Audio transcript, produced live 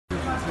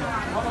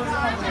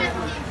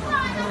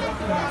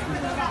No,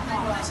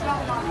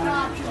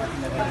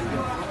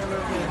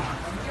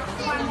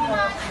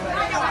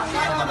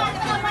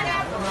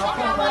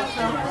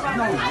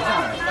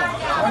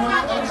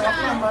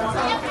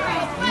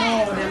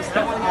 they'll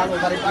step all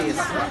over the place.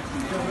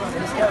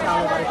 They'll step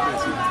all over the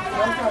place.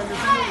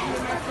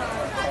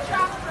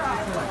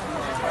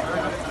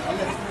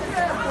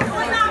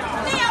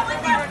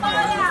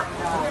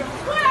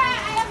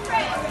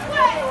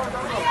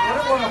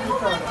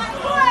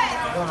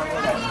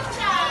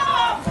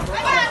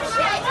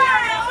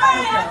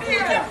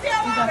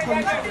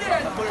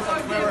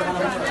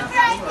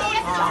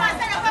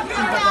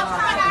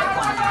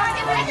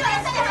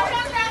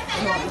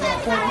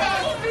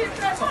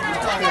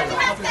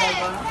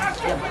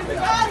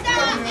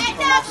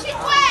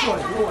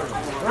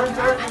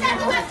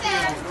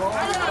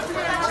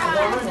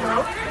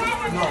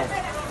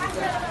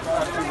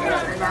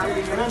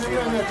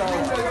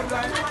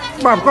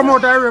 Bob, come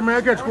out here, may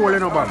I get cool, you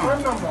know, Bob?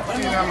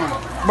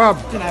 Bob,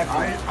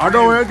 I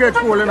don't want to get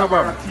cool, you know,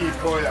 Bob?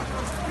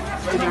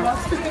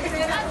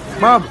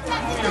 Bob,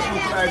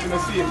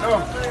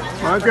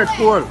 I get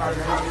cool.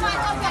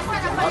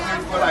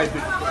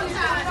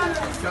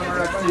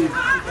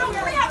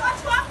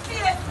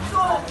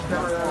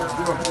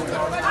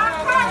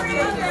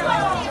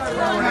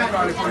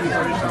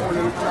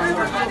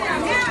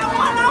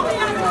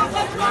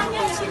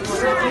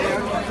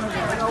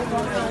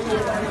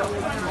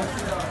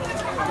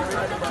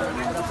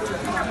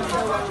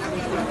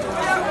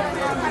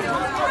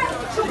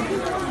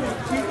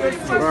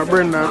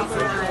 Brenda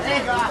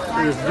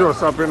is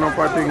just upping up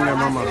a thing there,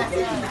 mama.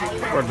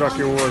 For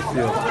Jackie was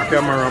here, the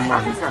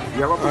cameraman.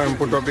 And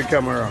put up the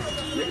camera.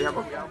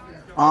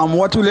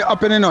 What will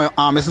happen, you know,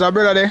 Mr.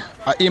 Brother there,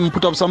 him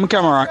put up some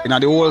camera in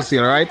the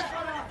wholesale, right?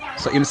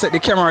 So him set the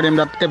camera them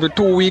that every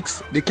 2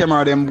 weeks the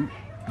camera them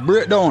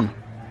break down.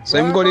 So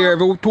him go there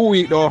every 2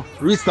 weeks though,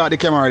 restart the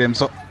camera them.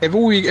 So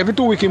every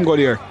 2 weeks him go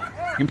there.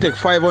 Him take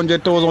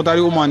 500,000 out of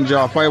the woman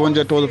job,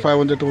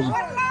 500,000.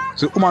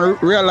 So the woman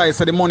realize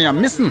that the money are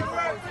missing.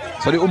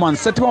 So the woman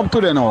set him up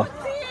today now.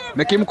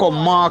 Make him come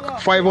mark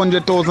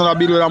 500,000 a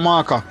bill with a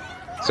marker.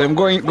 So him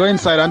go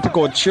inside and take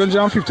out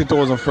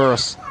 350,000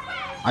 first.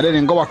 And then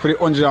him go back for the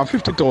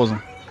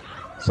 150,000.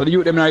 So the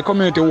youth them in the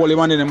community hold him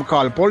and then them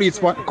call police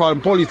and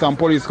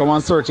police come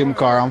and search him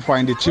car and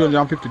find the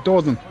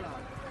 350,000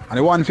 and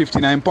the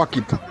 159 in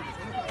pocket.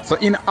 So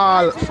in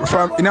all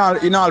from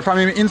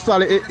him install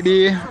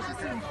the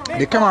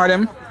camera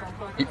them,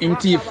 him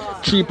thief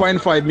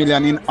 3.5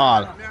 million in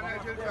all.